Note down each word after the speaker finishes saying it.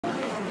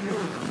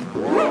Yo,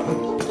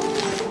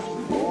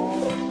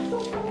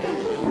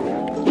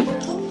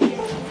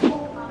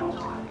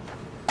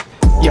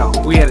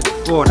 we headed to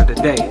Florida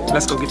today.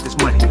 Let's go get this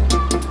money.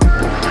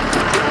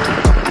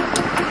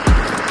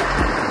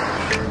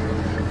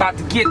 About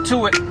to get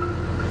to it.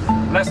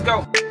 Let's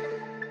go.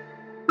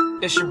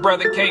 It's your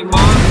brother K-Mon,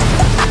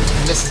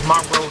 and this is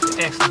my road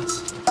to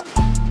excellence.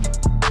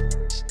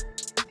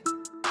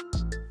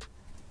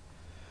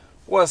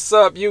 What's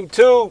up,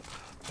 YouTube?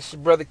 It's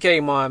your brother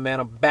K-Mon, man.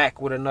 I'm back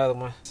with another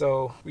one.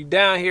 So we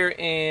down here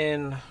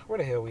in, where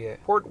the hell we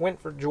at? Port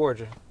Wentworth,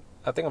 Georgia.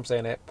 I think I'm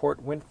saying that,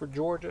 Port Wentworth,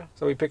 Georgia.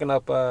 So we picking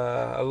up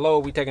a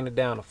load. We taking it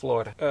down to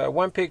Florida.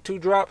 One pick, 2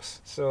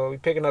 drops. So we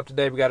picking up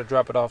today. We got to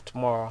drop it off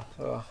tomorrow.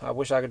 So I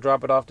wish I could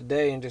drop it off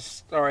today and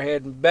just start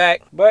heading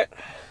back. But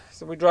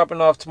so we dropping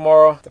off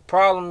tomorrow. The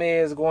problem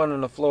is going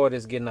into Florida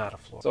is getting out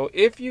of Florida. So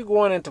if you're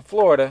going into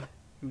Florida,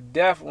 you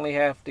definitely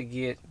have to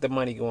get the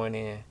money going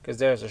in, because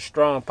there's a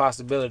strong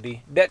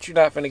possibility that you're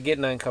not going to get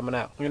nothing coming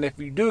out. And if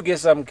you do get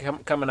something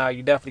coming out,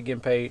 you're definitely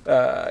getting paid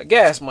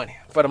gas money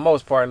for the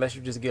most part, unless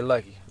you just get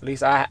lucky. At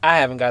least I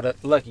haven't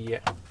got lucky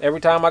yet. Every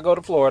time I go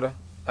to Florida,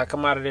 I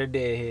come out of there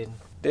deadheading.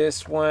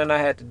 This one I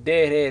had to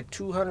deadhead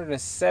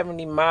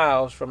 270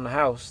 miles from the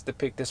house to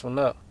pick this one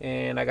up,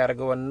 and I gotta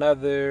go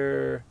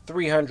another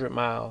 300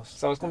 miles.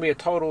 So it's gonna be a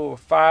total of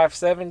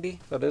 570.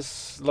 So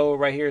this load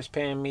right here is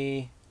paying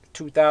me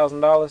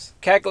 $2,000.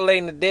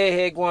 Calculating the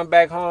deadhead going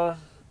back home,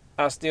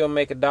 I'll still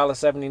make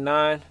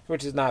 $1.79,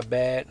 which is not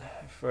bad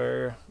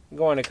for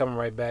going and coming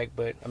right back.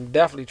 But I'm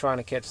definitely trying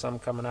to catch something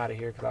coming out of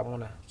here, because I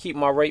want to keep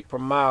my rate per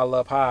mile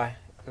up high.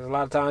 Because a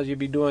lot of times you'll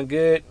be doing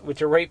good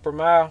with your rate per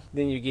mile,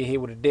 then you get hit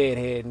with a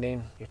deadhead, and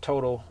then your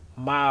total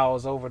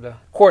miles over the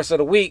course of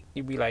the week,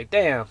 you'd be like,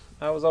 damn,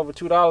 I was over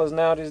 $2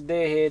 now. This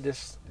deadhead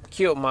just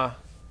killed my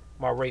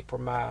rate per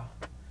mile.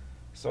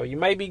 So you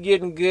may be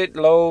getting good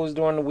loads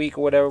during the week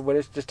or whatever, but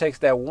it just takes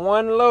that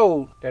one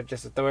load that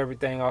just to throw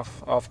everything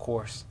off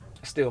course.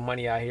 Still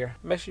money out here.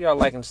 Make sure y'all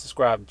like and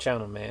subscribe to the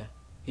channel, man.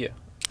 Yeah,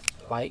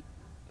 like,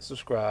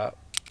 subscribe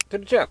to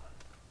the channel.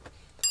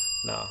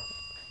 No,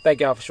 thank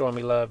y'all for showing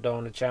me love though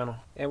on the channel.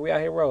 And we out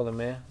here rolling,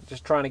 man.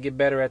 Just trying to get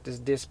better at this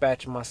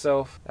dispatching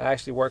myself. I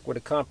actually work with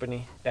a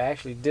company that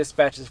actually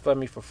dispatches for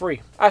me for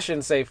free. I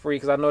shouldn't say free,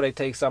 because I know they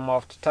take something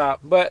off the top,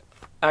 but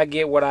I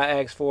get what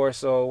I ask for,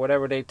 so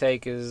whatever they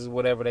take is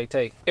whatever they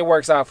take. It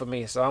works out for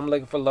me, so I'm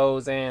looking for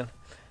loads, and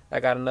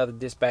I got another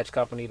dispatch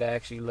company that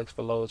actually looks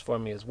for loads for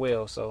me as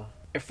well. So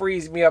it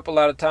frees me up a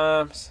lot of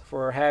times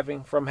from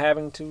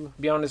having to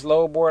be on this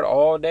load board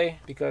all day,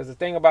 because the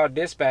thing about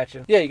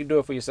dispatching, yeah, you can do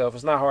it for yourself.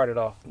 It's not hard at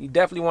all. You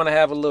definitely want to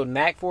have a little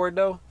knack for it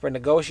though, for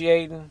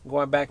negotiating,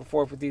 going back and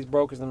forth with these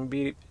brokers,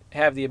 and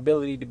have the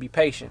ability to be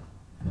patient.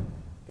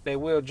 They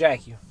will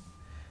jack you.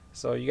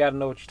 So you got to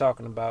know what you're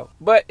talking about.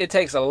 But it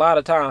takes a lot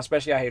of time,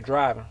 especially out here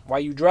driving. While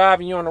you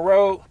driving, you on the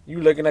road,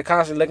 you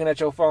constantly looking at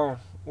your phone,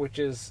 which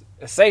is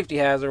a safety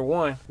hazard.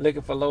 One,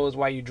 looking for loads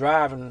while you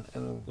driving,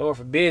 and Lord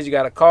forbid you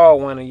got to call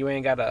one and you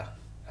ain't got a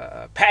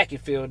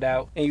packet filled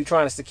out, and you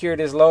trying to secure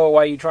this load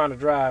while you trying to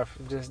drive.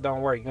 It just don't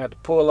work. You have to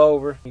pull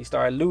over. You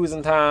start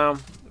losing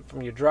time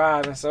from your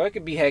driving. So it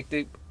could be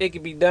hectic. It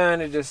could be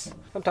done. It just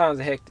sometimes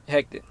it's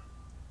hectic.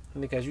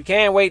 Because you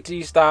can't wait till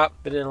you stop.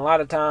 But then a lot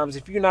of times,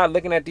 if you're not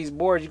looking at these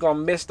boards, you're going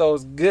to miss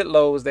those good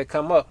loads that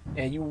come up.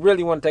 And you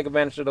really want to take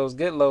advantage of those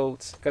good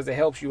loads, because it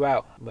helps you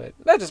out. But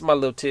that's just my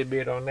little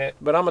tidbit on that.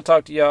 But I'm going to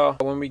talk to y'all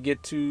when we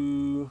get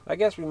to, I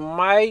guess we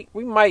might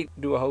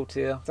do a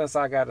hotel. Since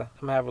I'm going to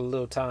have a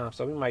little time.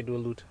 So we might do a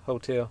little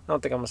hotel. I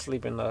don't think I'm going to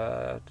sleep in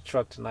the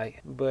truck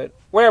tonight. But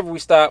wherever we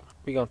stop,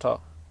 we going to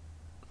talk.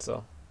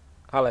 So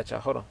I'll let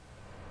y'all. Hold on.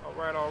 All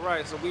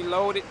right. So we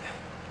loaded.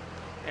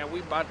 And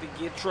we about to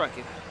get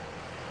trucking.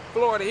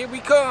 Florida, here we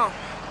come.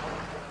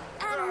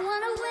 I don't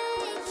wanna wait.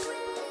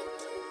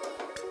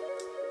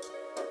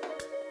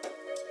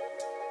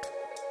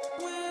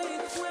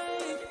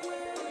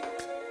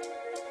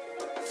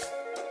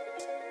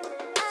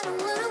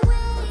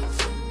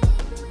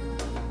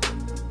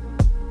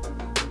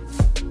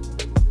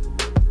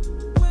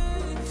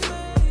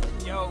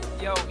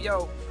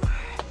 Yo,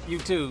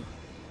 YouTube.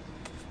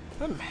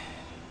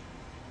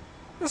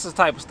 This is the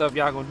type of stuff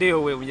y'all gonna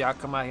deal with when y'all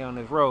come out here on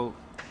this road.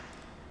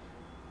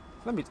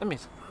 Let me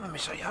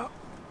show y'all.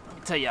 Let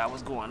me tell y'all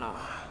what's going on.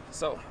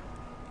 So,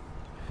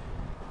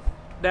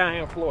 down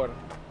here in Florida,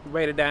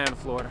 rated down in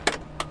Florida.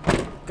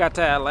 Got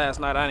tired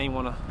last night. I didn't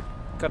want to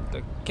cut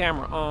the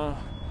camera on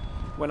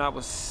when I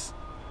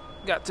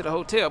got to the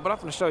hotel, but I'm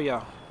gonna show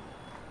y'all.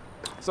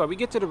 So we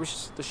get to the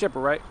shipper,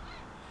 right?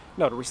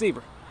 No, the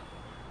receiver.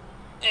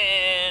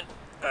 And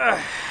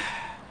I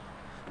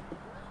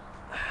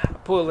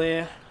pull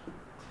in. I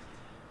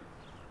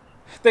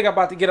think I'm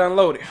about to get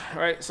unloaded,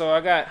 right? So I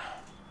got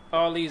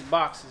all these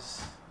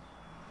boxes.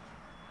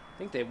 I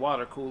think they're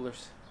water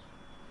coolers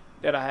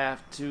that I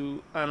have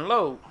to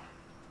unload.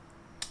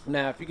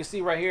 Now, if you can see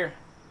right here,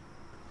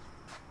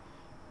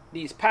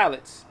 these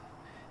pallets.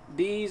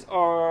 These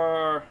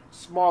are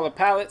smaller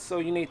pallets, so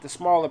you need the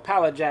smaller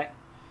pallet jack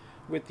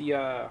with the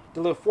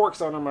little forks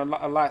on them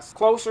are a lot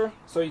closer,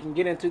 so you can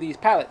get into these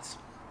pallets.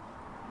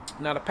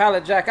 Now the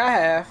pallet jack I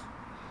have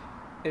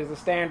is a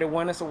standard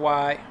one. It's a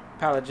wide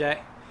pallet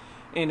jack,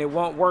 and it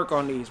won't work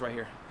on these right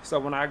here. So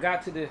when I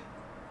got to the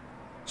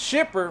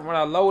shipper, when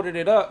I loaded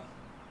it up,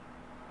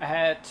 I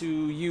had to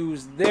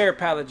use their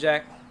pallet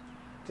jack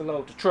to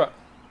load the truck.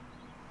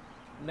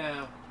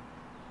 Now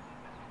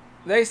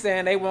they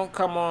saying they won't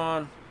come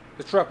on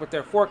the truck with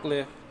their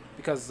forklift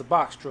because it's a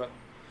box truck,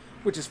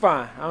 which is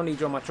fine. I don't need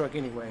you on my truck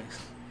anyways.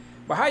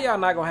 But how y'all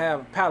not gonna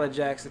have pallet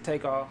jacks to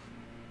take off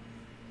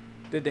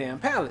the damn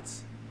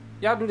pallets?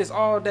 Y'all do this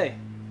all day.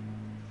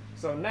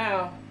 So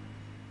now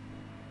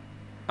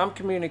I'm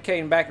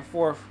communicating back and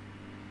forth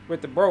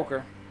with the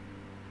broker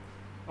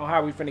on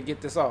how we finna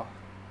get this off.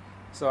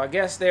 So I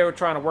guess they were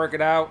trying to work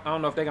it out. I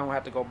don't know if they're gonna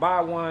have to go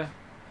buy one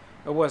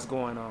or what's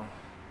going on.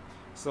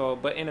 So,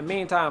 but in the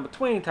meantime,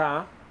 between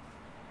time,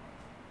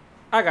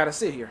 I gotta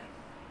sit here.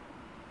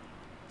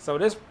 So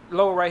this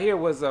load right here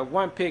was a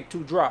 1 pick,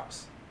 2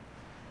 drops.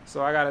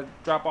 So I gotta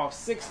drop off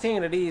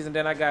 16 of these, and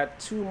then I got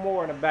 2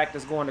 more in the back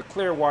that's going to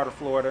Clearwater,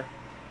 Florida,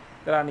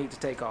 that I need to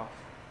take off,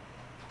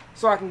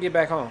 so I can get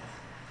back home.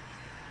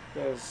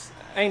 Because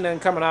ain't nothing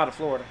coming out of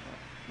Florida.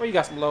 Well, you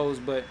got some loads,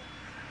 but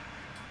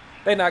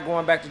they not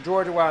going back to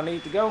Georgia where I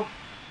need to go.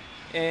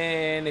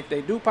 And if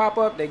they do pop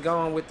up, they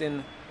gone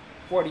within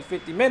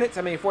 40-50 minutes.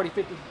 I mean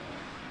 40-50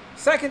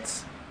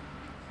 seconds.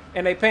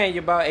 And they paying you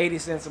about 80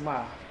 cents a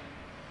mile.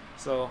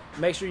 So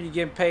make sure you're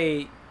getting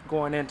paid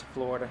going into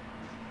Florida,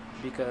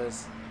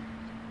 because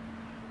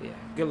yeah,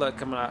 good luck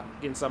coming out,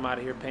 getting something out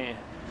of here paying.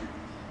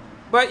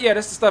 But yeah,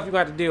 that's the stuff you're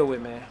gonna have to deal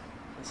with, man.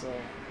 So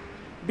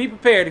be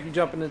prepared if you're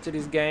jumping into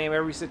this game.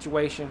 Every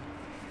situation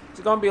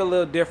it's gonna be a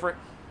little different.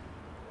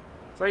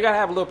 So you gotta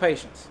have a little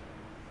patience,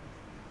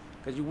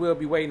 because you will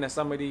be waiting at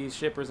some of these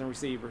shippers and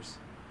receivers,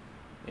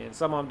 and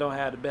some of them don't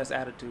have the best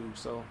attitude.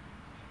 So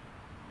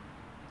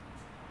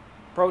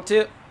pro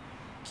tip,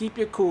 keep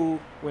your cool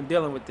when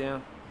dealing with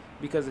them,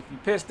 because if you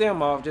piss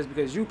them off just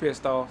because you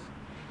pissed off,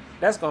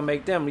 that's gonna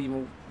make them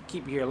even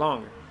keep you here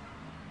longer.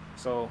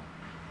 So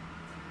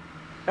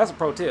that's a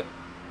pro tip.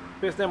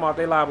 Piss them off,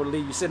 they liable to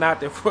leave you sitting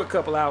out there for a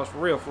couple hours, for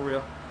real, for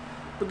real.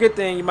 But good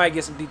thing you might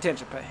get some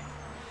detention pay.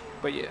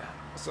 But yeah,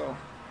 so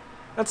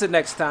until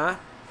next time,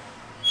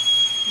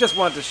 just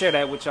wanted to share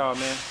that with y'all,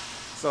 man.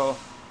 So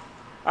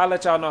I'll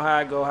let y'all know how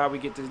I go, how we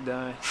get this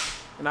done,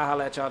 and I'll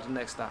holler at y'all at the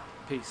next stop.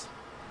 Peace.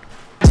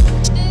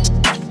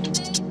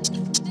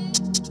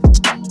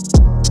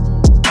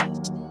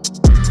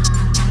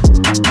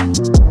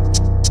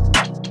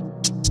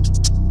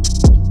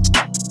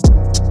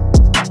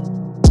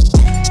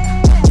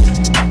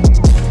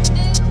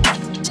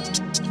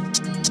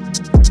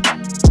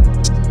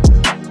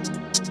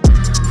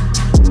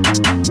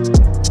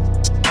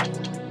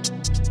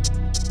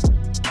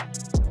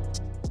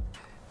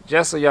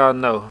 Just so y'all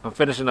know, I'm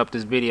finishing up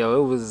this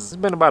video. It's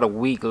been about a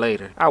week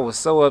later. I was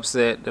so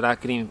upset that I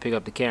couldn't even pick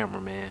up the camera,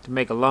 man. To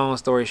make a long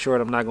story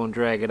short, I'm not gonna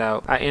drag it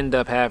out. I end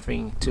up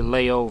having to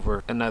lay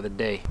over another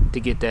day to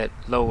get that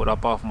load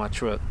up off my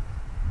truck.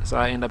 So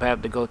I end up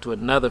having to go to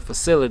another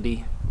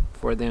facility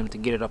for them to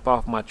get it up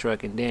off my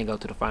truck and then go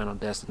to the final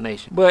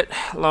destination. But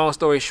long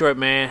story short,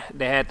 man,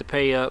 they had to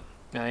pay up.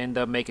 I ended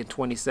up making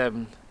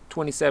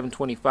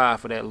 $27.25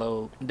 for that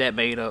load. That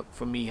made up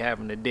for me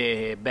having the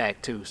deadhead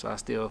back too. So I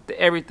still,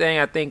 everything,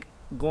 I think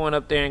going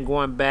up there and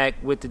going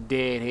back with the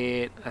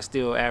deadhead, I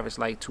still averaged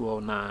like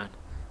 $2.09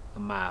 a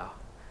mile.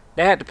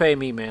 They had to pay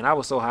me, man. I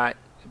was so hot.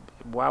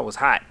 Boy, I was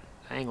hot.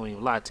 I ain't gonna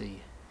even lie to you.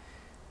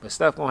 But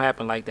stuff gonna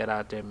happen like that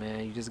out there,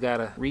 man. You just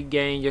gotta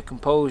regain your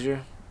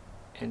composure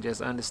and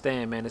just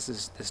understand, man,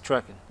 this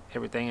trucking.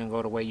 Everything ain't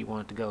go the way you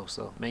want it to go.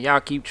 So man, y'all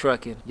keep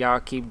trucking. Y'all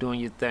keep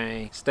doing your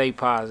thing. Stay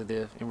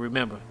positive, and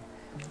remember,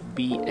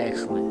 be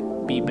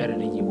excellent. Be better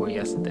than you were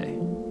yesterday.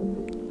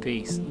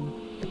 Peace.